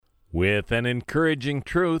With an encouraging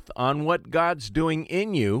truth on what God's doing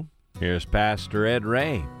in you, here's Pastor Ed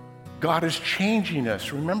Ray. God is changing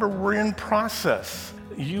us. Remember, we're in process.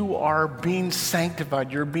 You are being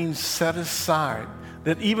sanctified. You're being set aside.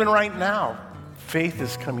 That even right now, faith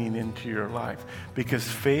is coming into your life because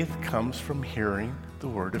faith comes from hearing the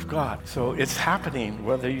Word of God. So it's happening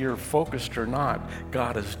whether you're focused or not.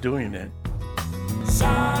 God is doing it.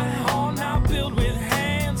 Zion now built with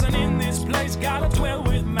hands, and in this place gotta dwell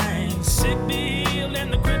with man. Sick be healed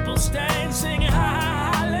and the crippled stand, singing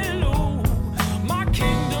hallelujah. My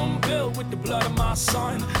kingdom built with the blood of my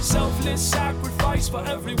son, selfless sacrifice for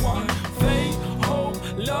everyone. Faith, hope,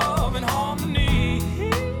 love, and harmony.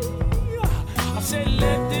 I said,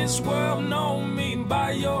 let this world know me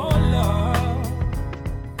by your love.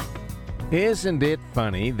 Isn't it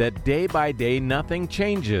funny that day by day nothing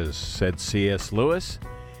changes, said C.S. Lewis.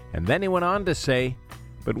 And then he went on to say,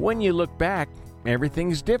 but when you look back,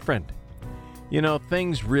 everything's different. You know,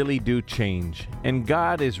 things really do change, and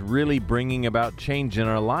God is really bringing about change in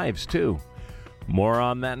our lives too. More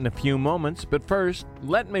on that in a few moments, but first,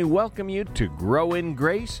 let me welcome you to Grow in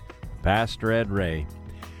Grace, Pastor Ed Ray.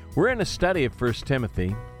 We're in a study of 1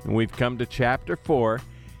 Timothy, and we've come to chapter 4,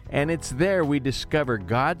 and it's there we discover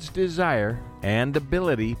God's desire and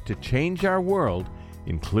ability to change our world,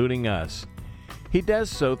 including us. He does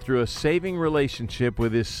so through a saving relationship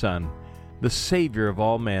with His Son, the Savior of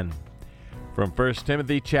all men. From 1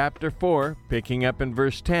 Timothy chapter 4, picking up in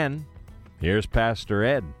verse 10, here's Pastor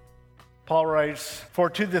Ed. Paul writes, "For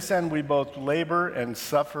to this end we both labor and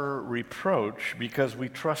suffer reproach because we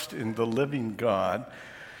trust in the living God,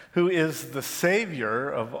 who is the Savior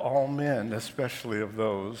of all men, especially of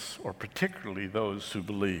those, or particularly those who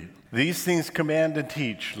believe. These things command and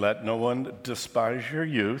teach. Let no one despise your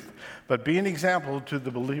youth, but be an example to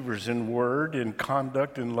the believers in word, in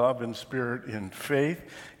conduct, in love, in spirit, in faith,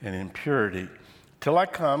 and in purity. Till I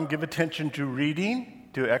come, give attention to reading,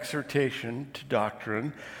 to exhortation, to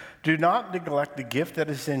doctrine. Do not neglect the gift that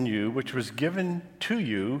is in you, which was given to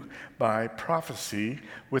you by prophecy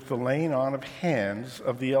with the laying on of hands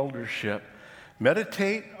of the eldership.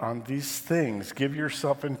 Meditate on these things. Give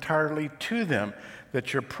yourself entirely to them,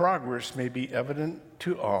 that your progress may be evident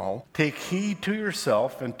to all. Take heed to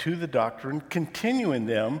yourself and to the doctrine. Continue in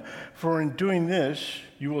them, for in doing this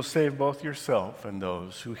you will save both yourself and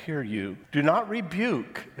those who hear you. Do not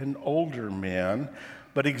rebuke an older man,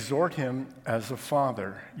 but exhort him as a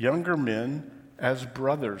father, younger men as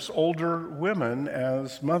brothers, older women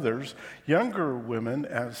as mothers, younger women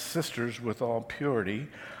as sisters with all purity.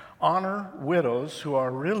 Honor widows who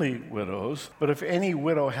are really widows, but if any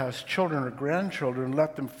widow has children or grandchildren,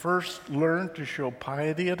 let them first learn to show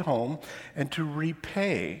piety at home and to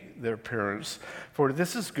repay their parents, for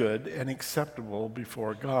this is good and acceptable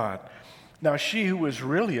before God. Now she who is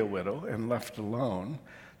really a widow and left alone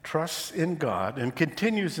trusts in God and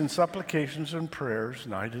continues in supplications and prayers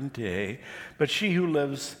night and day. But she who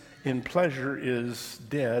lives in pleasure is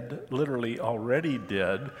dead, literally already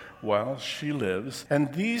dead, while she lives.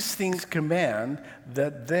 And these things command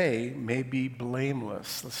that they may be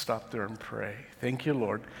blameless. Let's stop there and pray. Thank you,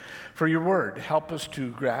 Lord, for your word. Help us to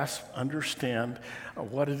grasp, understand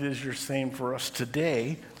what it is you're saying for us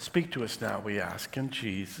today. Speak to us now, we ask, in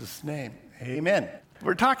Jesus' name. Amen.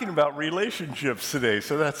 We're talking about relationships today,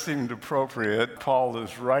 so that seemed appropriate. Paul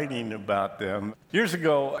is writing about them. Years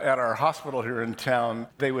ago at our hospital here in town,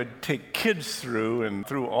 they would take kids through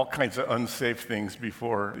all kinds of unsafe things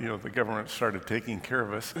before, the government started taking care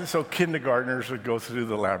of us. So kindergartners would go through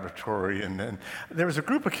the laboratory, and then there was a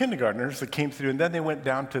group of kindergartners that came through, and then they went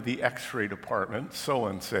down to the x-ray department, so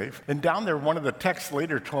unsafe. And down there, one of the techs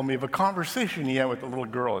later told me of a conversation he had with a little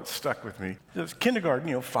girl. It stuck with me. It was kindergarten,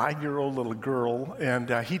 5-year-old little girl, and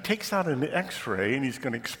he takes out an x-ray, and he's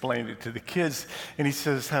going to explain it to the kids. And he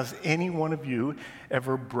says, has any one of you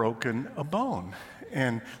ever broken a bone?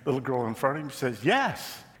 And the little girl in front of him says,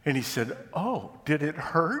 yes. And he said, oh, did it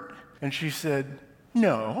hurt? And she said,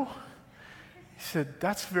 no. He said,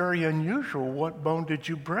 that's very unusual. What bone did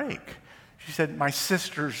you break? She said, my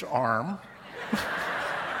sister's arm.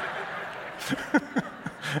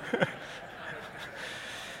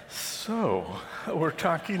 So, we're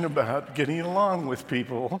talking about getting along with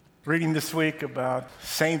people. Reading this week about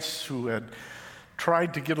saints who had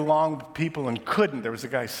tried to get along with people and couldn't. There was a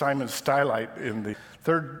guy, Simon Stylite, in the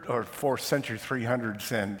 3rd or 4th century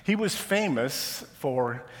 300s, and he was famous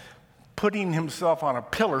for putting himself on a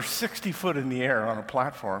pillar 60 foot in the air on a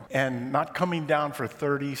platform and not coming down for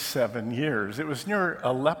 37 years. It was near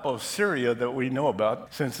Aleppo, Syria, that we know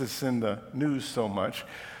about since it's in the news so much.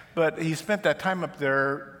 But he spent that time up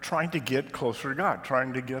there trying to get closer to God,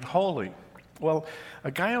 trying to get holy. Well,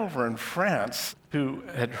 a guy over in France who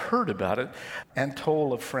had heard about it,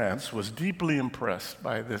 Anatole of France, was deeply impressed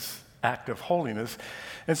by this act of holiness,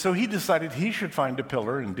 and so he decided he should find a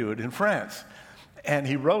pillar and do it in France. And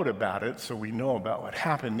he wrote about it, so we know about what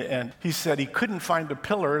happened. And he said he couldn't find a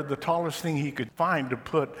pillar. The tallest thing he could find to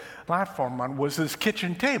put a platform on was his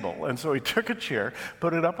kitchen table. And so he took a chair,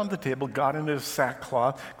 put it up on the table, got in his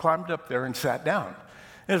sackcloth, climbed up there, and sat down.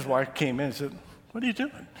 And his wife came in and said, "What are you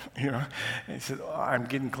doing?" And he said, "I'm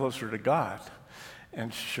getting closer to God."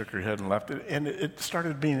 And she shook her head and left it. And it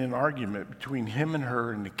started being an argument between him and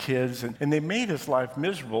her and the kids. And they made his life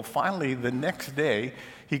miserable. Finally, the next day,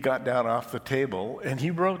 he got down off the table and he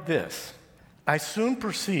wrote this: "I soon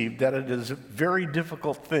perceived that it is a very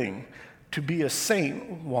difficult thing to be a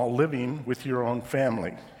saint while living with your own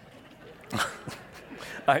family.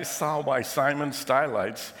 I saw why Simon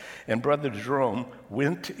Stylites and Brother Jerome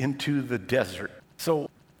went into the desert." So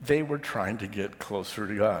they were trying to get closer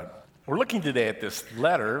to God. We're looking today at this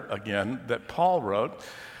letter, again, that Paul wrote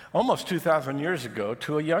almost 2,000 years ago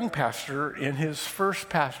to a young pastor in his first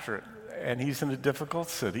pastorate. And he's in a difficult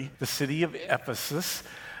city, the city of Ephesus,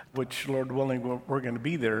 which, Lord willing, we're going to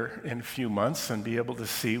be there in a few months and be able to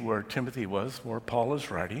see where Timothy was, where Paul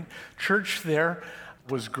is writing. Church there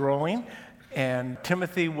was growing, and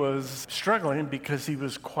Timothy was struggling because he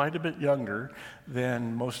was quite a bit younger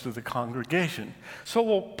than most of the congregation.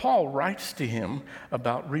 So Paul writes to him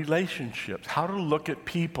about relationships, how to look at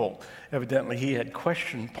people. Evidently, he had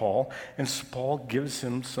questioned Paul, and so Paul gives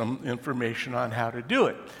him some information on how to do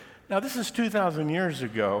it. Now, this is 2,000 years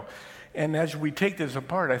ago, and as we take this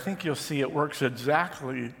apart, I think you'll see it works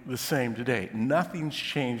exactly the same today. Nothing's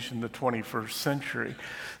changed in the 21st century.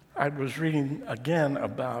 I was reading again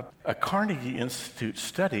about a Carnegie Institute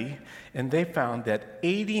study, and they found that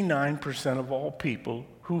 89% of all people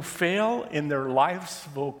who fail in their life's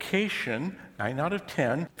vocation, 9 out of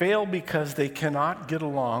 10, fail because they cannot get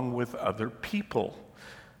along with other people.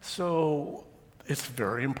 So it's a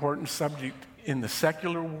very important subject in the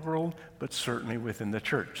secular world, but certainly within the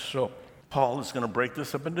church. So Paul is going to break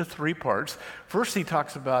this up into 3 parts. First, he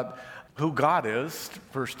talks about who God is,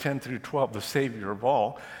 verse 10 through 12, the Savior of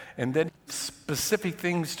all, and then specific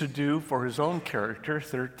things to do for his own character,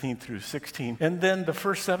 13 through 16, and then the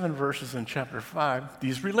first 7 verses in chapter 5,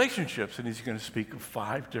 these relationships, and he's going to speak of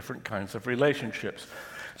 5 different kinds of relationships.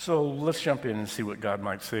 So let's jump in and see what God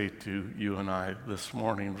might say to you and I this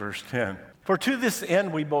morning, verse 10. "For to this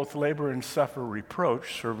end we both labor and suffer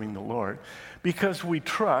reproach, serving the Lord, because we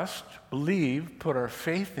trust, believe, put our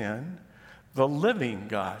faith in the living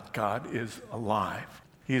God." God is alive.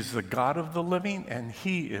 He is the God of the living, and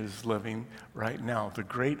he is living right now. The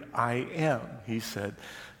great I am, he said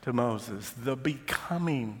to Moses, the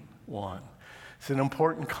becoming one. It's an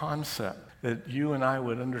important concept that you and I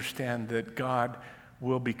would understand, that God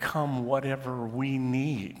will become whatever we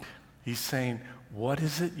need. He's saying, what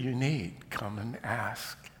is it you need? Come and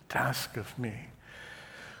ask. Ask of me.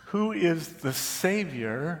 Who is the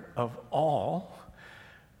Savior of all,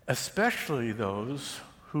 especially those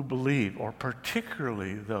who believe, or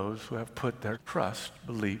particularly those who have put their trust,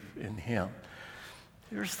 belief in him.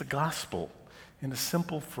 Here's the gospel in a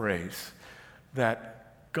simple phrase,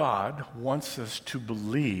 that God wants us to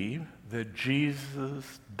believe that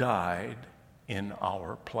Jesus died in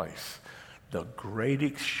our place. The great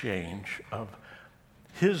exchange of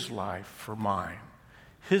his life for mine,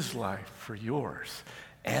 his life for yours,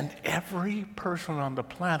 and every person on the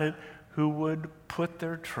planet who would put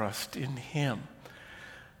their trust in him.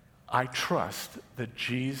 I trust that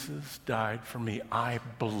Jesus died for me. I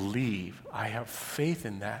believe. I have faith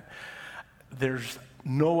in that. There's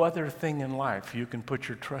no other thing in life you can put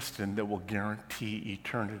your trust in that will guarantee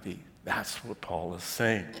eternity. That's what Paul is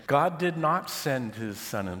saying. God did not send his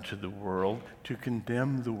Son into the world to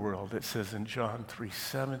condemn the world. It says in John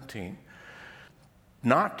 3:17,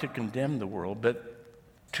 not to condemn the world,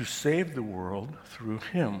 but to save the world through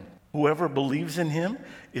him. Whoever believes in him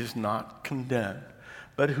is not condemned,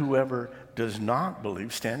 but whoever does not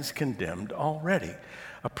believe stands condemned already.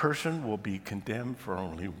 A person will be condemned for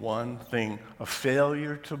only one thing, a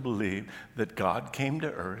failure to believe that God came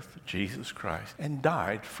to earth, Jesus Christ, and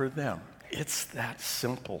died for them. It's that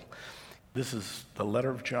simple. This is the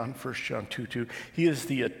letter of John, 1 John 2:2. He is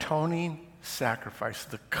the atoning sacrifice,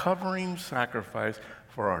 the covering sacrifice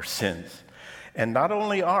for our sins. And not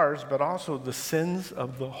only ours, but also the sins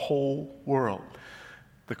of the whole world.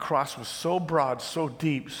 The cross was so broad, so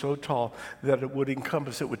deep, so tall, that it would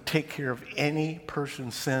encompass, it would take care of any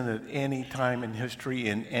person's sin at any time in history,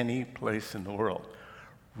 in any place in the world.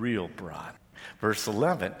 Real broad. Verse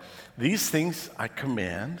 11, these things I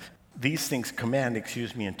command, these things command,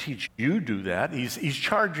 and teach. You do that. He's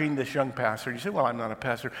charging this young pastor. You say, well, I'm not a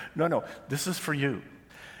pastor. No, this is for you.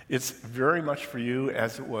 It's very much for you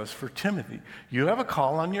as it was for Timothy. You have a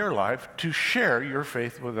call on your life to share your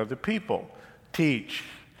faith with other people. Teach.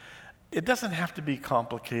 It doesn't have to be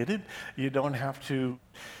complicated. You don't have to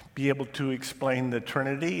be able to explain the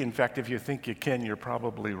Trinity. In fact, if you think you can, you're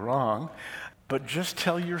probably wrong. But just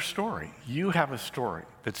tell your story. You have a story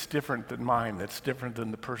that's different than mine, that's different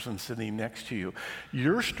than the person sitting next to you.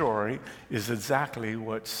 Your story is exactly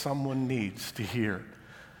what someone needs to hear.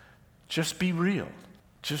 Just be real.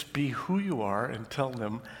 Just be who you are and tell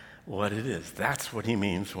them what it is. That's what he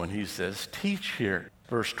means when he says teach here.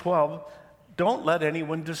 Verse 12, don't let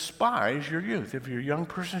anyone despise your youth. If you're a young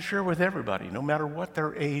person, share with everybody, no matter what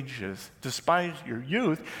their age is. Despise your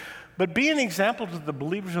youth, but be an example to the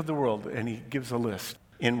believers of the world. And he gives a list.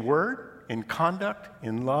 In word, in conduct,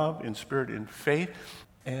 in love, in spirit, in faith,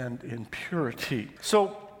 and in purity.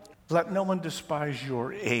 So let no one despise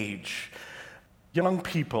your age. Young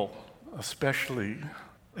people, especially,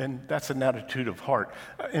 and that's an attitude of heart.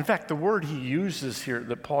 In fact, the word he uses here,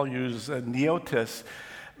 that Paul uses, neotes,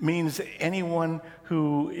 means anyone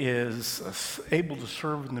who is able to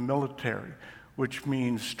serve in the military, which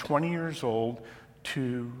means 20 years old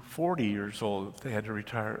to 40 years old if they had to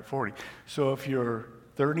retire at 40. So if you're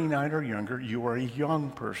 39 or younger, you are a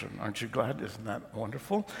young person. Aren't you glad? Isn't that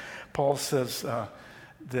wonderful? Paul says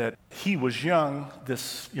that he was young,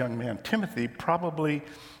 this young man, Timothy, probably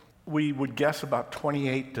we would guess about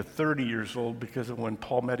 28 to 30 years old because of when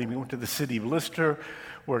Paul met him. He went to the city of Lystra,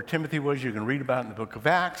 where Timothy was. You can read about it in the book of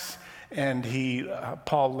Acts. And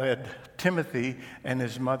Paul led Timothy and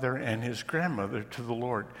his mother and his grandmother to the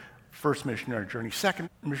Lord. First missionary journey. Second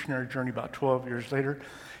missionary journey, about 12 years later,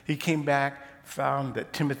 he came back, found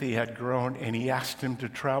that Timothy had grown, and he asked him to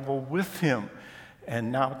travel with him.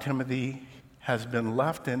 And now Timothy has been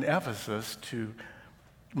left in Ephesus to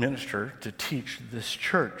minister, to teach this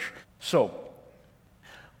church. So,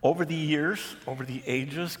 over the years, over the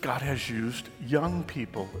ages, God has used young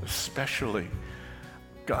people especially.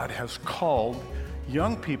 God has called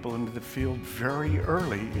young people into the field very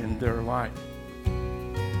early in their life.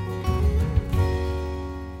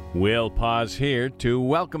 We'll pause here to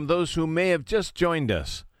welcome those who may have just joined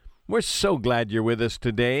us. We're so glad you're with us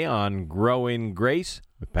today on Growing Grace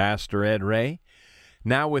with Pastor Ed Ray.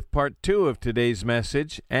 Now with part 2 of today's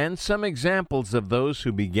message and some examples of those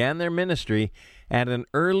who began their ministry at an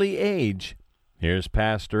early age. Here's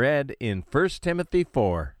Pastor Ed in 1 Timothy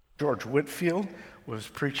 4. George Whitefield was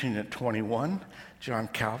preaching at 21, John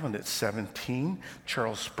Calvin at 17,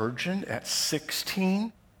 Charles Spurgeon at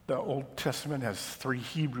 16. The Old Testament has 3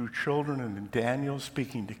 Hebrew children, and then Daniel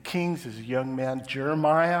speaking to kings as a young man.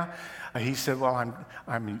 Jeremiah, he said, well,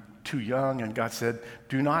 I'm too young, and God said,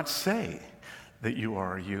 do not say that you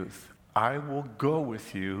are a youth. I will go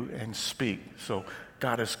with you and speak. So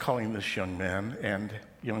God is calling this young man and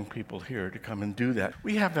young people here to come and do that.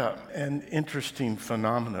 We have an interesting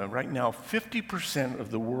phenomena. Right now, 50% of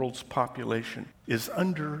the world's population is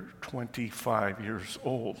under 25 years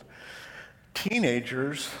old.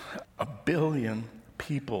 Teenagers, 1 billion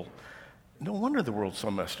people. No wonder the world's so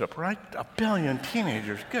messed up, right? 1 billion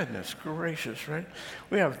teenagers. Goodness gracious, right?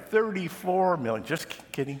 We have 34 million, just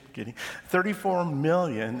kidding, 34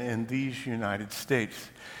 million in these United States.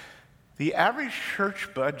 The average church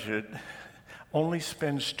budget only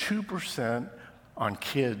spends 2% on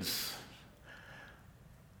kids.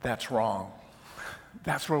 That's wrong.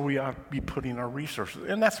 That's where we ought to be putting our resources.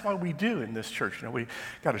 And that's why we do in this church. We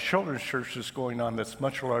got a children's church that's going on that's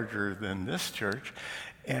much larger than this church.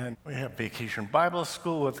 And we have Vacation Bible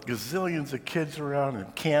School with gazillions of kids around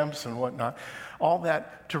and camps and whatnot. All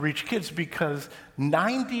that to reach kids because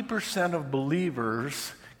 90% of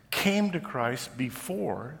believers came to Christ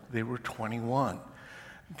before they were 21.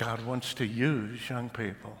 God wants to use young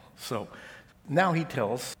people. So now he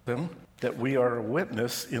tells them that we are a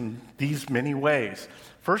witness in these many ways.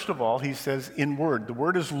 First of all, he says in word. The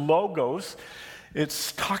word is logos.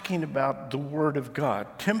 It's talking about the Word of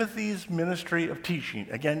God. Timothy's ministry of teaching.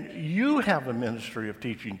 Again, you have a ministry of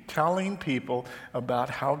teaching, telling people about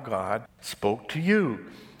how God spoke to you.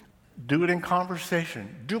 Do it in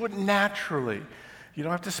conversation. Do it naturally. You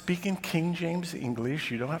don't have to speak in King James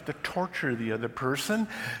English. You don't have to torture the other person.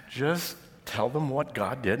 Just tell them what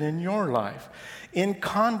God did in your life. In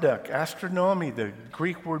conduct, astronomy, the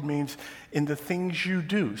Greek word means in the things you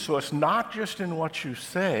do. So it's not just in what you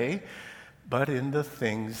say, but in the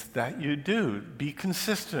things that you do. Be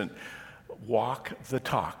consistent. Walk the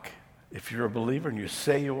talk. If you're a believer and you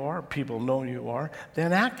say you are, people know you are,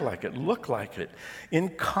 then act like it, look like it. In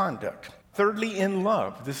conduct, Thirdly, in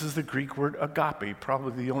love. This is the Greek word agape,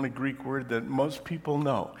 probably the only Greek word that most people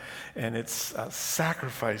know. And it's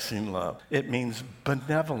sacrificing love. It means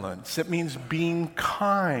benevolence. It means being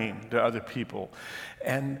kind to other people.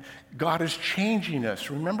 And God is changing us.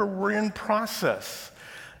 Remember, we're in process.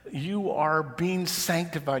 You are being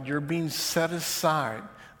sanctified. You're being set aside.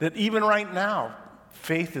 That even right now,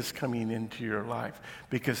 faith is coming into your life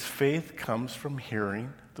because faith comes from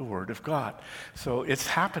hearing the Word of God. So it's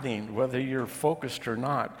happening whether you're focused or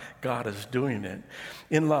not. God is doing it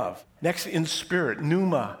in love. Next, in spirit,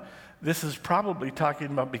 pneuma. This is probably talking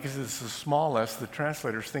about, because it's a small s, the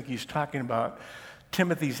translators think he's talking about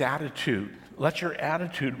Timothy's attitude. Let your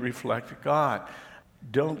attitude reflect God.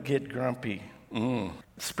 Don't get grumpy.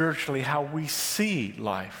 Spiritually, how we see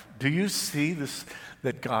life. Do you see this,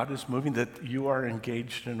 that God is moving, that you are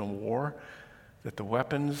engaged in a war? That the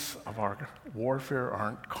weapons of our warfare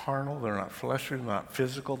aren't carnal, they're not fleshly, they're not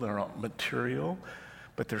physical, they're not material,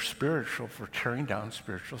 but they're spiritual for tearing down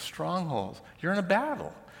spiritual strongholds. You're in a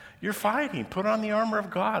battle. You're fighting. Put on the armor of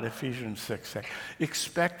God, Ephesians 6 says.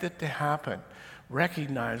 Expect it to happen.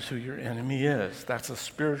 Recognize who your enemy is. That's a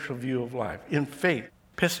spiritual view of life. In faith,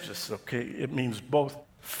 pistis, okay, it means both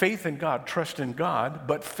faith in God, trust in God,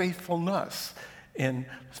 but faithfulness in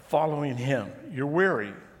following Him. You're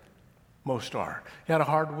weary. Most are. You had a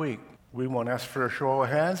hard week. We won't ask for a show of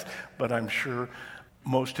hands, but I'm sure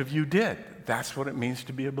most of you did. That's what it means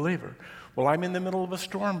to be a believer. Well, I'm in the middle of a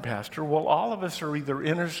storm, Pastor. Well, all of us are either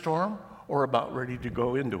in a storm or about ready to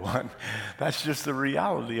go into one. That's just the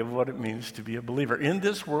reality of what it means to be a believer. In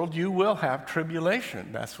this world, you will have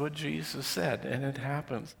tribulation. That's what Jesus said, and it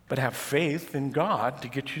happens. But have faith in God to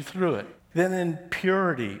get you through it. Then in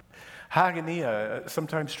purity, Hagania,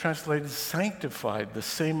 sometimes translated sanctified, the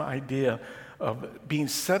same idea of being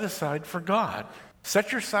set aside for God.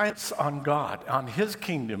 Set your sights on God, on His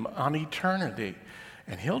kingdom, on eternity,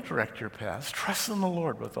 and He'll direct your paths. Trust in the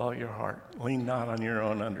Lord with all your heart. Lean not on your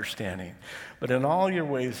own understanding, but in all your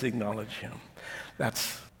ways acknowledge Him.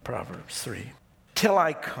 That's Proverbs 3. Till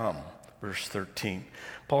I come, verse 13.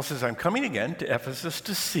 Paul says, I'm coming again to Ephesus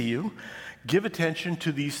to see you. Give attention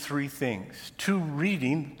to these three things. To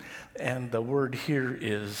reading, and the word here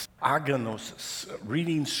is agnosis,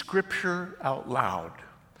 reading Scripture out loud.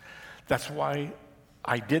 That's why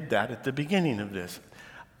I did that at the beginning of this.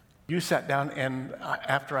 You sat down, and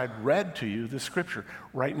after I'd read to you the Scripture,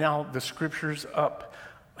 right now the Scripture's up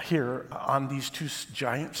here on these two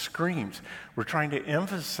giant screens. We're trying to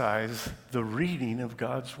emphasize the reading of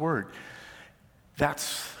God's Word.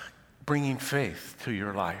 That's bringing faith to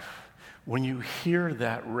your life. When you hear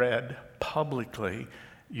that read publicly,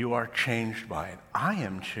 you are changed by it. I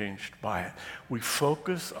am changed by it. We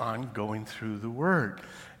focus on going through the Word.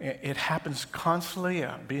 It happens constantly.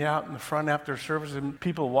 I'll be out in the front after service, and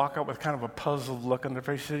people walk out with kind of a puzzled look on their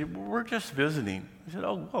face. They say, we're just visiting. I said,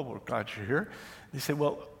 oh, well, we're glad you're here. They say,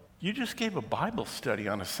 well, you just gave a Bible study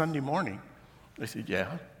on a Sunday morning. I said, yeah.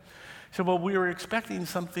 I said, well, we were expecting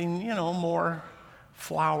something, more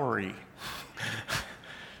flowery.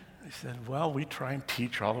 He said, well, we try and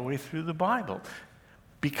teach all the way through the Bible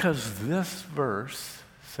because this verse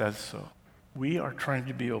says so. We are trying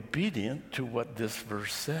to be obedient to what this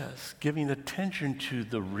verse says, giving attention to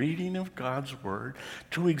the reading of God's Word,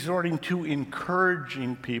 to exhorting, to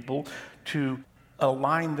encouraging people to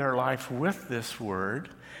align their life with this Word,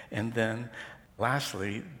 and then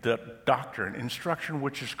lastly, the doctrine, instruction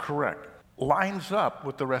which is correct, lines up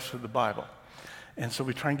with the rest of the Bible. And so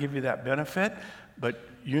we try and give you that benefit, but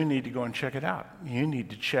you need to go and check it out. You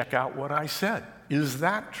need to check out what I said. Is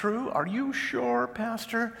that true? Are you sure,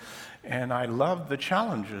 Pastor? And I love the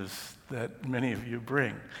challenges that many of you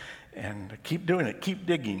bring. And keep doing it. Keep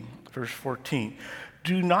digging. Verse 14.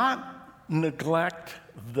 Do not neglect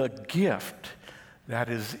the gift that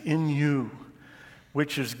is in you,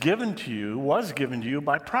 which is given to you, was given to you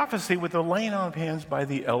by prophecy with the laying on of hands by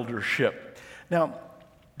the eldership. Now,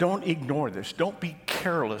 don't ignore this. Don't be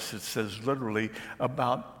careless, it says literally,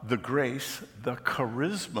 about the grace. The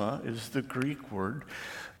charisma is the Greek word.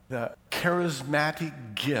 The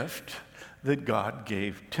charismatic gift that God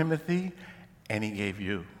gave Timothy, and He gave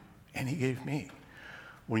you, and He gave me.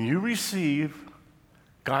 When you receive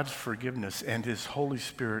God's forgiveness and His Holy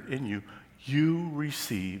Spirit in you, you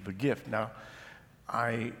receive a gift. Now,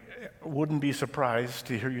 I wouldn't be surprised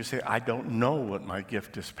to hear you say, I don't know what my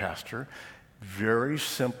gift is, Pastor. Very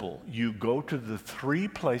simple. You go to the three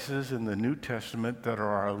places in the New Testament that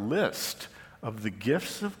are a list of the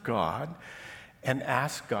gifts of God and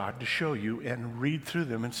ask God to show you and read through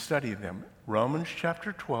them and study them. Romans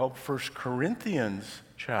chapter 12, 1 Corinthians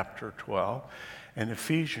chapter 12, and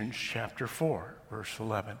Ephesians chapter 4, verse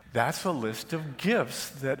 11. That's a list of gifts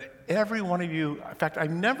that every one of you, in fact,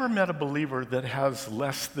 I've never met a believer that has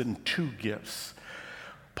less than 2 gifts.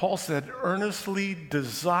 Paul said, earnestly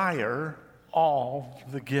desire all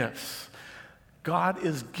the gifts. God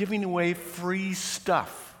is giving away free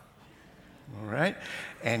stuff, all right?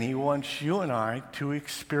 And he wants you and I to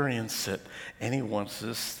experience it. And he wants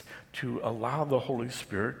us to allow the Holy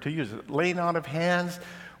Spirit to use it. Laying on of hands,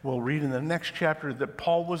 we'll read in the next chapter that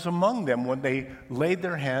Paul was among them when they laid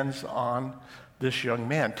their hands on this young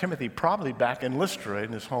man, Timothy, probably back in Lystra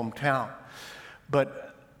in his hometown.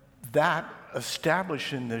 But that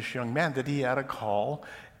established in this young man that he had a call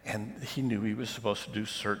and he knew he was supposed to do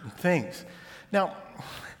certain things. Now,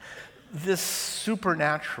 this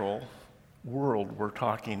supernatural world we're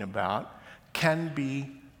talking about can be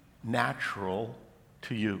natural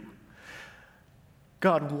to you.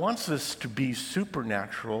 God wants us to be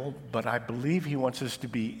supernatural, but I believe he wants us to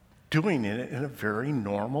be doing it in a very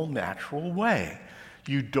normal, natural way.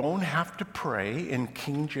 You don't have to pray in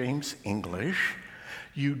King James English.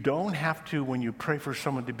 You don't have to, when you pray for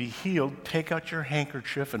someone to be healed, take out your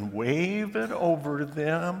handkerchief and wave it over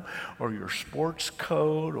them, or your sports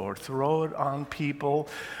coat, or throw it on people,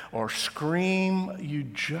 or scream. You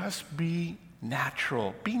just be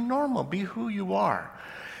natural. Be normal. Be who you are.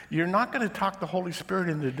 You're not going to talk the Holy Spirit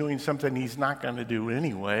into doing something he's not going to do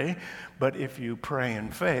anyway, but if you pray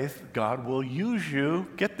in faith, God will use you,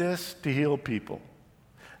 get this, to heal people.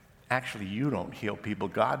 Actually, you don't heal people.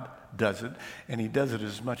 God does it, and he does it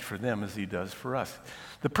as much for them as he does for us.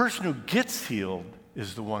 The person who gets healed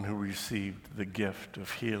is the one who received the gift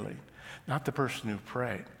of healing, not the person who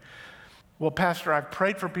prayed. Well, Pastor, I've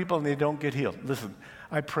prayed for people and they don't get healed. Listen,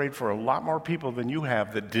 I prayed for a lot more people than you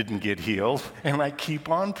have that didn't get healed, and I keep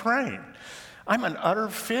on praying. I'm an utter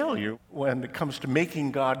failure when it comes to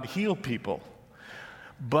making God heal people.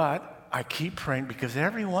 But I keep praying because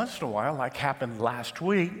every once in a while, like happened last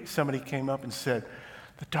week, somebody came up and said,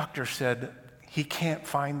 the doctor said he can't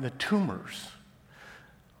find the tumors.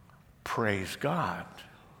 Praise God.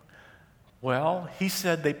 Well, he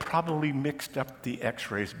said they probably mixed up the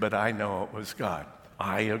x-rays, but I know it was God.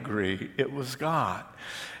 I agree, it was God.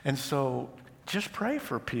 And so just pray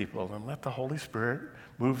for people and let the Holy Spirit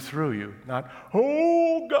move through you. Not,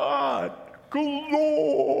 oh God,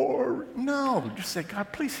 glory. No, just say,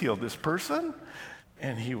 God, please heal this person,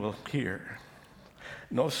 and he will hear.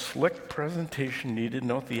 No slick presentation needed,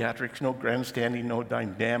 no theatrics, no grandstanding, no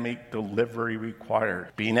dynamic delivery required.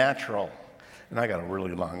 Be natural. And I got a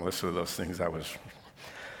really long list of those things. I was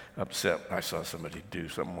upset when I saw somebody do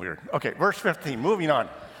something weird. Okay, verse 15, moving on.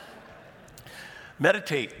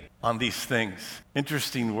 Meditate on these things.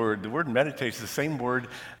 Interesting word. The word meditate is the same word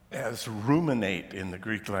as ruminate in the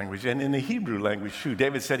Greek language and in the Hebrew language too.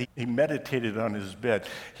 David said he meditated on his bed.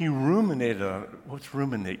 He ruminated on, what's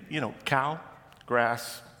ruminate? You know, cow,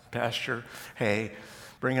 grass, pasture, hay,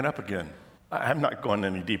 bring it up again. I'm not going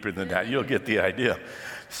any deeper than that. You'll get the idea.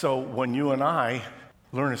 So when you and I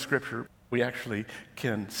learn a scripture, we actually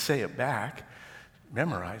can say it back,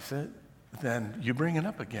 memorize it, then you bring it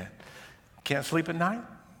up again. Can't sleep at night?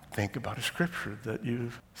 Think about a scripture that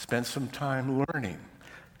you've spent some time learning.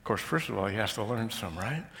 Of course, first of all, you have to learn some,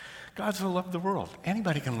 right? God so loved the world.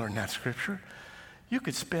 Anybody can learn that scripture. You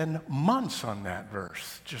could spend months on that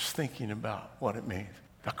verse just thinking about what it means.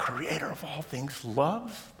 The creator of all things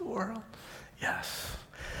loves the world. Yes.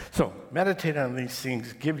 So meditate on these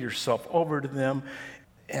things, give yourself over to them,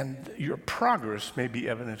 and your progress may be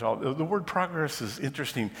evident. The word progress is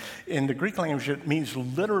interesting. In the Greek language, it means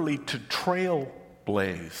literally to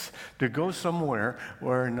trailblaze, to go somewhere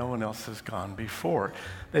where no one else has gone before.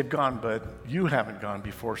 They've gone, but you haven't gone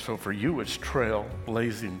before, so for you it's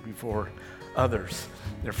trailblazing before others.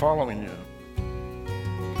 They're following you.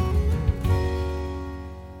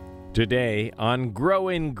 Today on Grow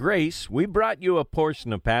in Grace, we brought you a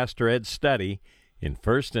portion of Pastor Ed's study in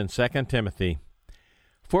 1 and 2 Timothy.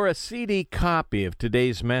 For a CD copy of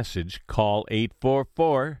today's message, call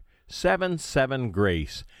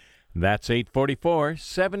 844-77-GRACE. That's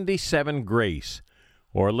 844-77-GRACE.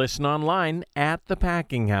 Or listen online at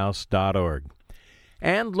thepackinghouse.org.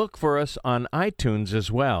 And look for us on iTunes as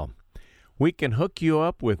well. We can hook you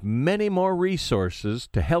up with many more resources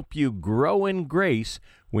to help you grow in grace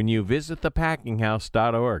when you visit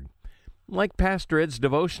thepackinghouse.org, like Pastor Ed's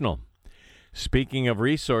devotional. Speaking of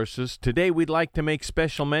resources, today we'd like to make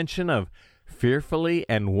special mention of Fearfully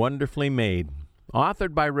and Wonderfully Made,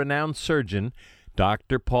 authored by renowned surgeon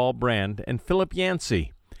Dr. Paul Brand and Philip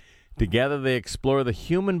Yancey. Together they explore the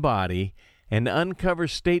human body and uncover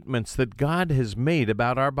statements that God has made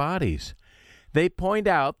about our bodies. They point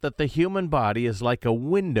out that the human body is like a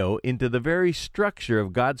window into the very structure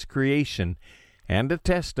of God's creation and a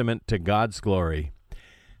testament to God's glory.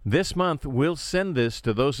 This month, we'll send this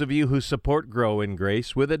to those of you who support Grow in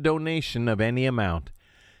Grace with a donation of any amount.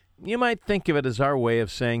 You might think of it as our way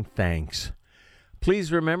of saying thanks.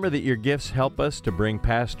 Please remember that your gifts help us to bring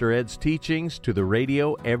Pastor Ed's teachings to the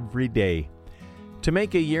radio every day. To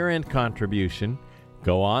make a year-end contribution,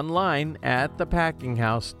 go online at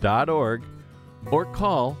thepackinghouse.org or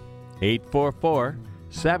call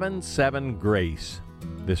 844-77-GRACE.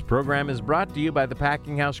 This program is brought to you by the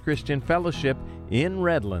Packing House Christian Fellowship in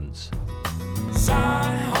Redlands.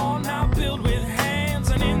 Zion now built with hands,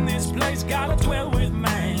 and in this place gotta dwell with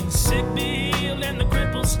man. Sick be healed and the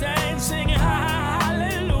crippled stand, singing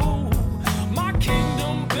hallelujah. My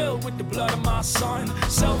kingdom built with the blood of my son,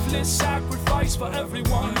 selfless sacrifice for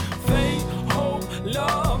everyone. Faith